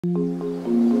Hello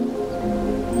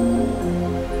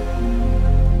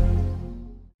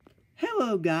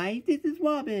guys, this is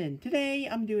Robin. Today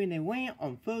I'm doing a rant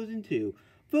on Frozen 2.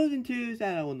 Frozen 2 is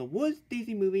the worst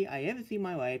Disney movie I ever seen in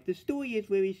my life. The story is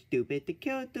really stupid, the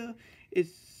character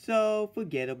is so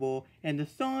forgettable, and the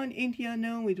song Into the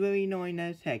Unknown is really annoying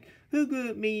as heck. Who could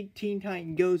have made Teen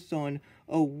Titans Go song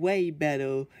way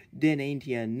better than Into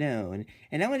the Unknown?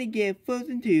 And I'm gonna give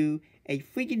Frozen 2 a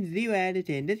freaking 0 out of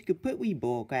 10. This is completely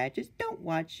bullcrap. Just don't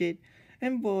watch it.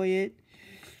 Enjoy it.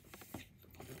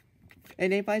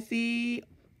 And if I see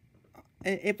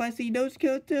those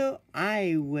characters,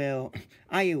 I will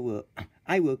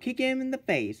kick him in the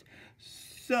face.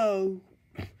 So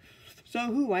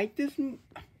who write this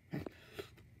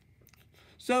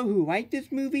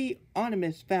movie?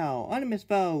 Artemis Fowl. Artemis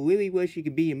Fowl really wish he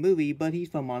could be a movie, but he's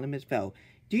from Artemis Fowl.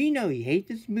 Do you know he hates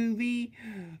this movie?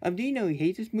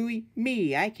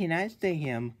 Me, I cannot stand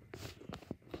him.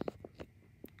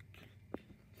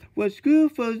 Well, screw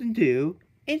Frozen 2.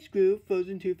 And screw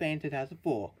Frozen 2 fan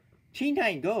 2004. Teen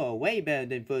Titans Go are way better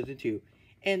than Frozen 2.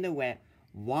 And the rant.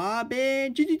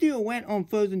 Robin, did you do a rant on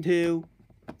Frozen 2?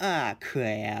 Ah,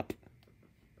 crap.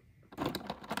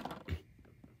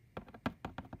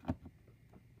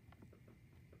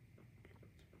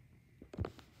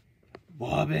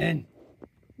 Robin.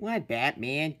 What,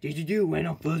 Batman? Did you do a rant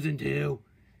on Frozen 2?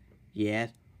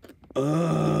 Yes.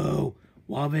 Oh,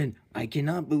 Robin, I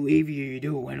cannot believe you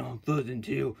do a rant on Frozen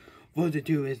 2. Frozen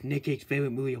 2 is Nick Cage's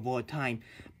favorite movie of all time.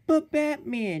 But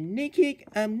Batman, Nick Cage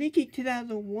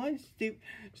 2001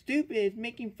 stupid is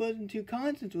making Frozen 2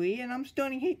 constantly, and I'm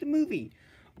starting to hate the movie.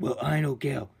 Well, I don't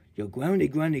care. You're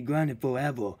grounded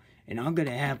forever, and I'm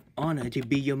gonna have Anna to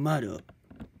be your mother.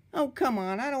 Oh, come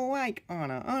on, I don't like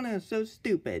Anna. Anna is so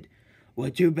stupid. Well,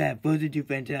 too bad Frozen 2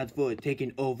 fan 2004 is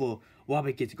taking over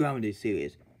Robert Gets Grounded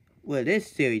series. Well, this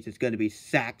series is gonna be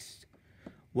sex.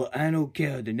 Well, I don't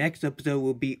care. The next episode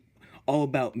will be all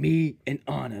about me and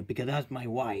Anna, because that's my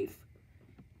wife.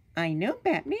 I know,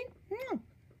 Batman.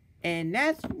 And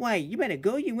that's right. You better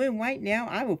go you in right now.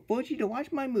 I will force you to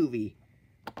watch my movie.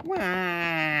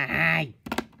 Why?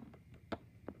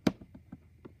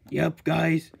 Yup,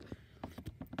 guys.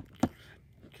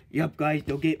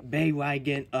 Don't get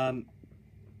bandwagon.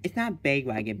 It's not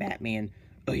bandwagon, Batman.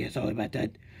 Oh, yeah, sorry about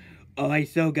that. Alright,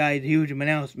 so guys, huge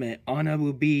announcement. Anna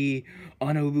will be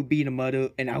the mother,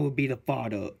 and I will be the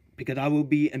father. Because I will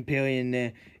be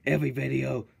appearing every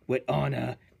video with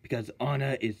Anna, because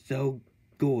Anna is so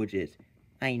gorgeous.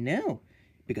 I know.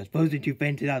 Because Frozen 2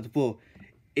 fan 2004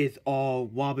 is all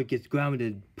Robert Gets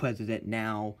Grounded president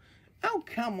now. Oh,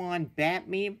 come on,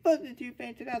 Batman. Frozen 2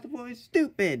 fan 2004 is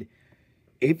stupid.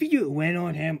 If you went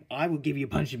on him, I will give you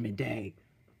punishment day.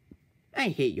 I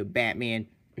hate you, Batman.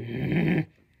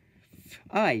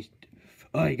 Alright,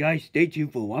 guys, stay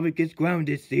tuned for Robert Gets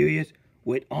Grounded series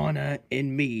with Anna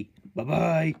and me.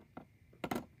 Bye-bye.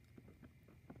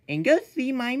 And go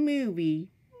see my movie.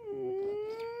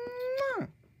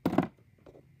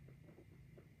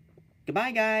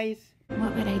 Goodbye, guys.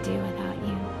 What would I do without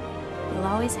you? You'll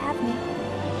always have me.